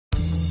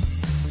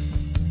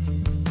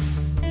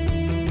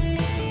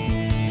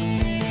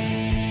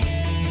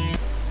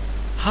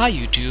Hi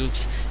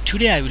YouTubes,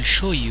 today I will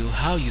show you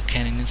how you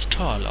can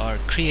install or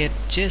create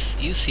Chess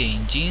UCI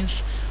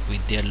engines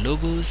with their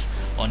logos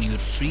on your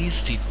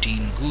Fritz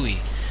 15 GUI.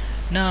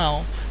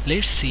 Now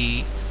let's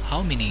see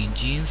how many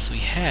engines we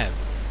have.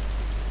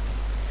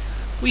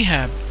 We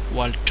have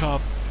world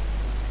top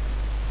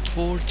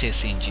 4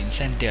 chess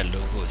engines and their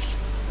logos.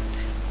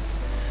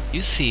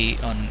 You see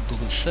on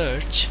Google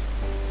search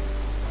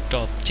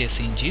top chess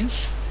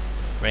engines,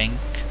 rank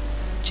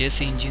chess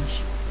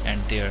engines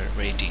and their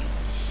rating.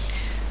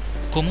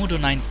 Komodo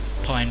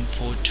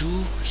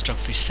 9.42,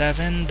 Stockfish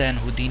 7, then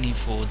Houdini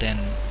 4, then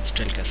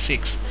Strelka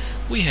 6.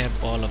 We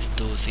have all of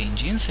those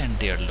engines and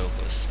their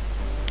logos.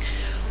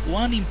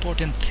 One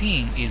important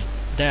thing is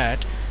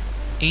that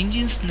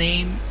engine's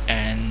name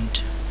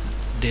and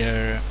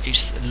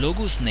its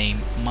logo's name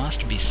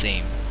must be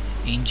same.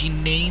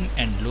 Engine name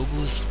and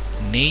logo's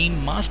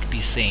name must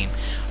be same,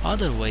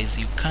 otherwise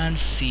you can't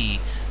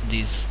see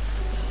this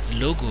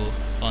logo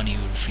on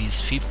your Fritz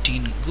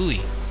 15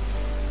 GUI.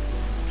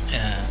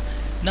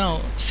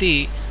 Now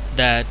see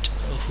that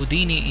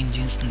Houdini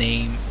engine's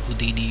name,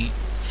 Houdini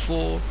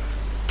 4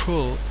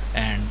 Pro,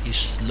 and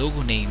its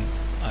logo name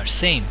are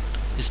same.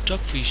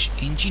 Stockfish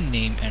engine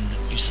name and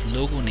its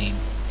logo name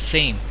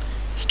same.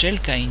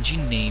 Strelka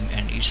engine name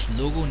and its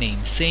logo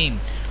name same.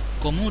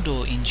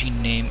 Komodo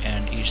engine name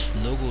and its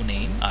logo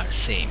name are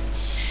same.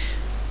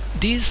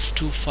 These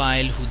two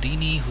file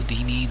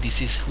Houdini, this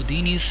is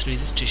Houdini's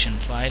registration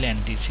file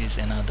and this is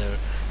another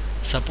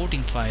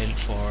supporting file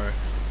for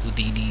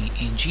Houdini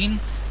engine,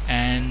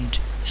 and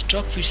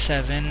Stockfish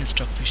 7,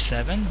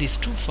 these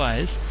two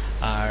files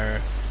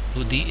are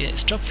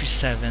Stockfish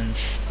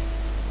 7's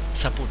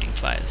supporting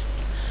files.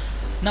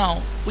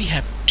 Now we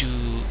have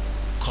to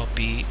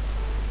copy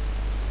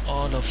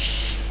all of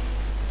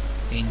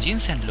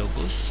engines and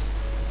logos,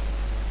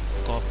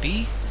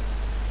 copy,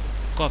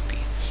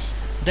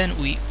 then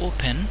we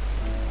open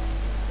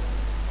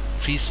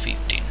Fritz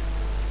 15,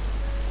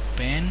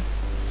 pen,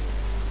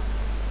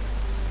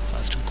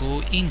 first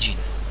go engine,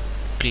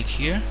 click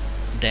here,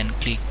 then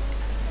click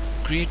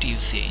create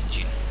UCI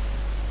engine,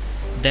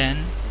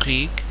 then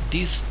click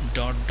this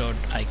dot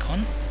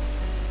icon,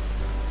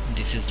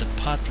 this is the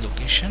path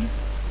location,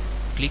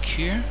 click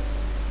here.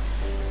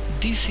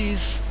 This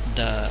is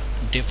the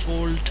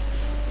default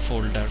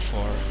folder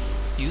for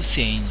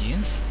UCI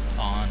engines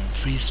on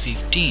Fritz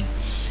 15.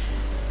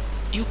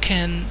 You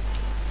can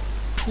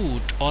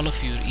put all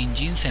of your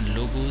engines and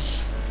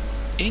logos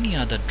any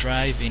other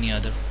drive, any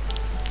other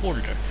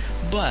folder,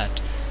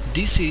 but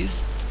this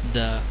is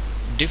the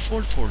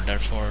default folder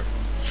for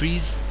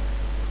Fritz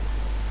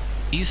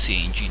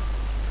UCI engine.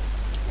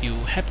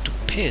 You have to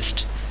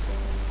paste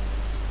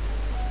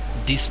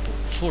this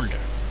folder.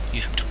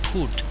 You have to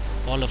put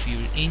all of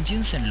your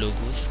engines and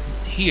logos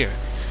here.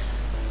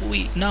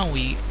 We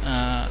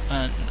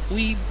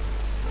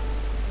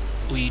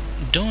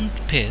don't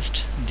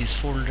paste this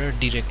folder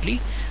directly.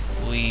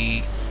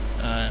 We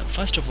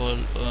first of all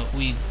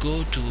we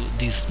go to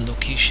this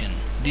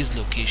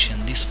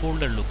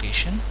folder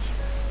location,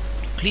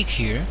 click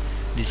here,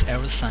 this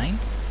arrow sign,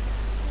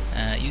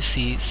 you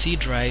see C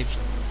drive,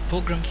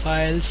 program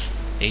files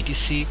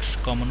 86,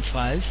 common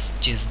files,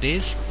 chess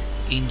base,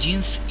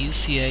 engines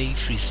UCI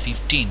Fritz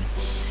 15.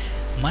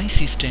 My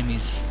system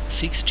is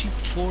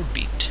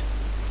 64-bit.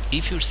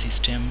 If your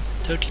system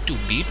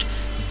 32-bit,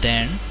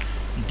 then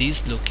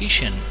this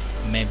location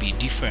may be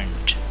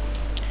different.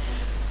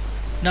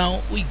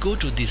 Now we go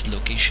to this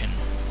location,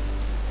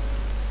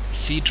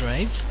 C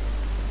drive,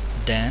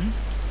 then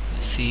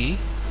you see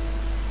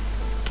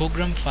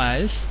program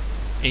files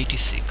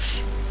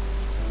 86,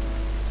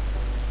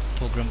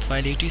 program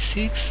file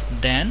 86,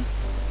 then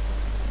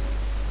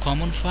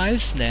common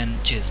files, then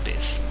chess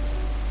base,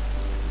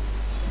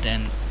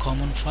 then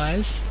common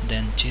files,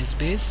 then chess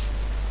base,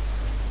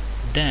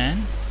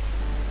 then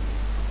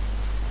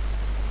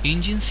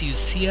engines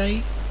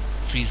UCI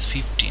Fritz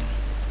 15,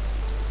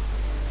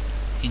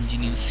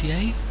 engine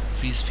UCI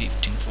Fritz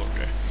 15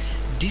 folder.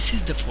 This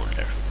is the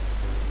folder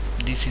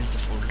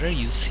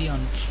you see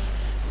on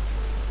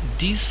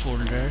this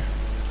folder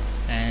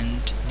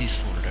and this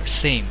folder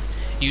same.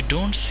 You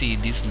don't see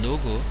this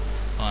logo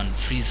on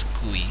Fritz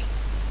GUI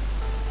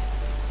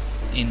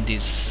in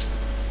this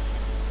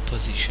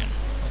position.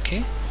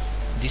 Okay,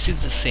 this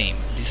is the same.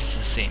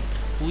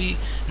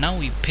 Now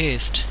we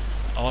paste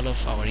all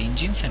of our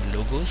engines and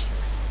logos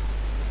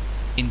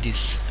in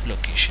this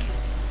location.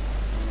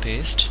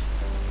 Paste.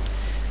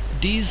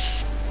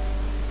 These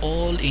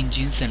all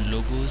engines and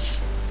logos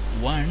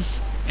wants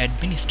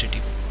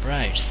administrative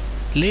rights.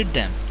 Let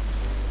them.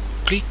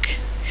 Click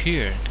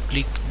here,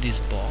 click this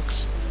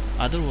box,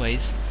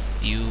 otherwise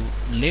you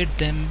let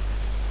them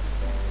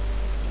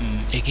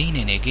again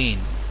and again.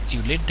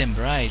 You let them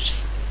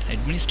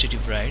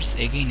administrative rights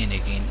again and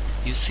again.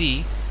 You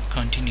see,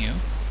 continue,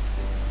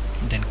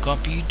 then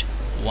copied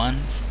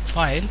one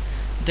file,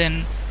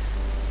 then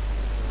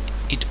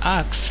it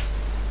asks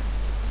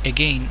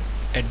again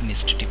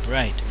administrative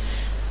right.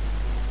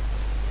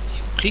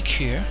 You click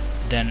here,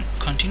 then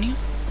continue,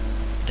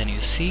 then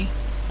you see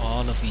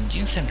all of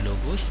engines and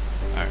logos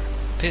are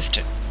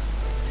pasted.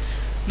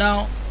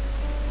 Now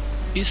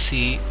you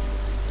see,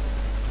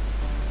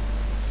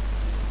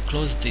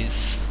 close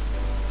this,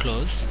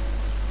 close.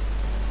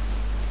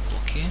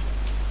 Okay,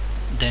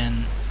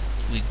 then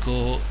we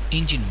go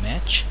engine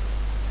match,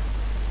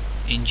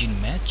 engine,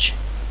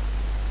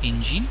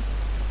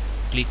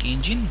 click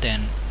engine,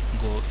 then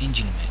go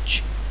engine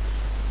match.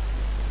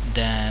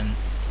 Then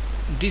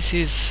this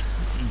is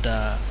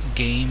the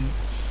game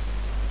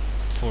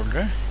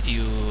folder.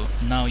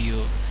 Now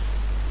you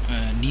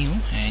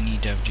new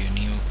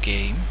new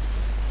game,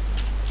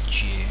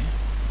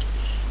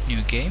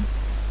 new game,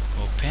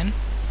 open,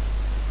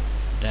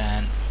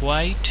 then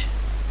white,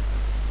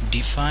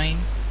 define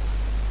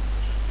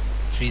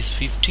freeze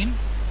 15.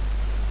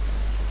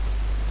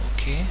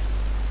 Okay,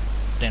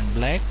 then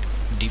black,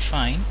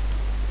 define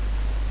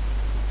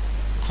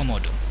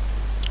Komodo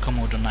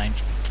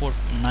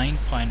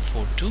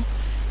 9.42,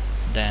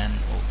 then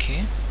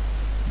okay,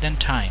 then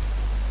time,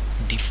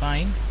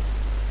 define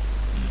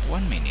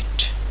 1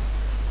 minute,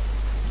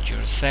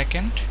 0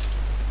 second,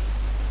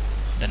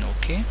 then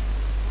okay,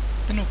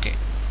 then okay.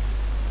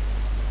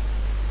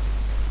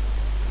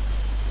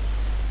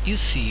 You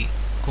see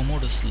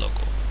Komodo's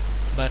logo,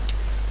 but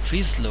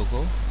Fritz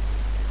logo,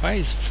 where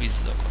is Fritz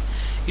logo?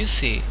 You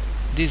see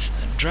this,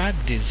 drag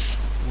this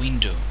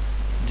window,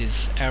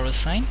 this arrow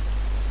sign,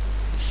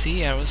 you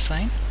see arrow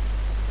sign.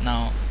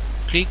 Now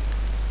click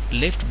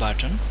left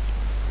button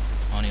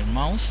on your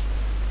mouse,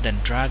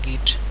 then drag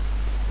it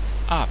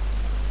up.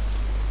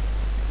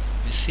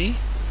 You see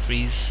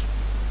Fritz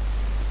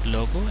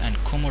logo and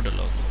Komodo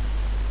logo.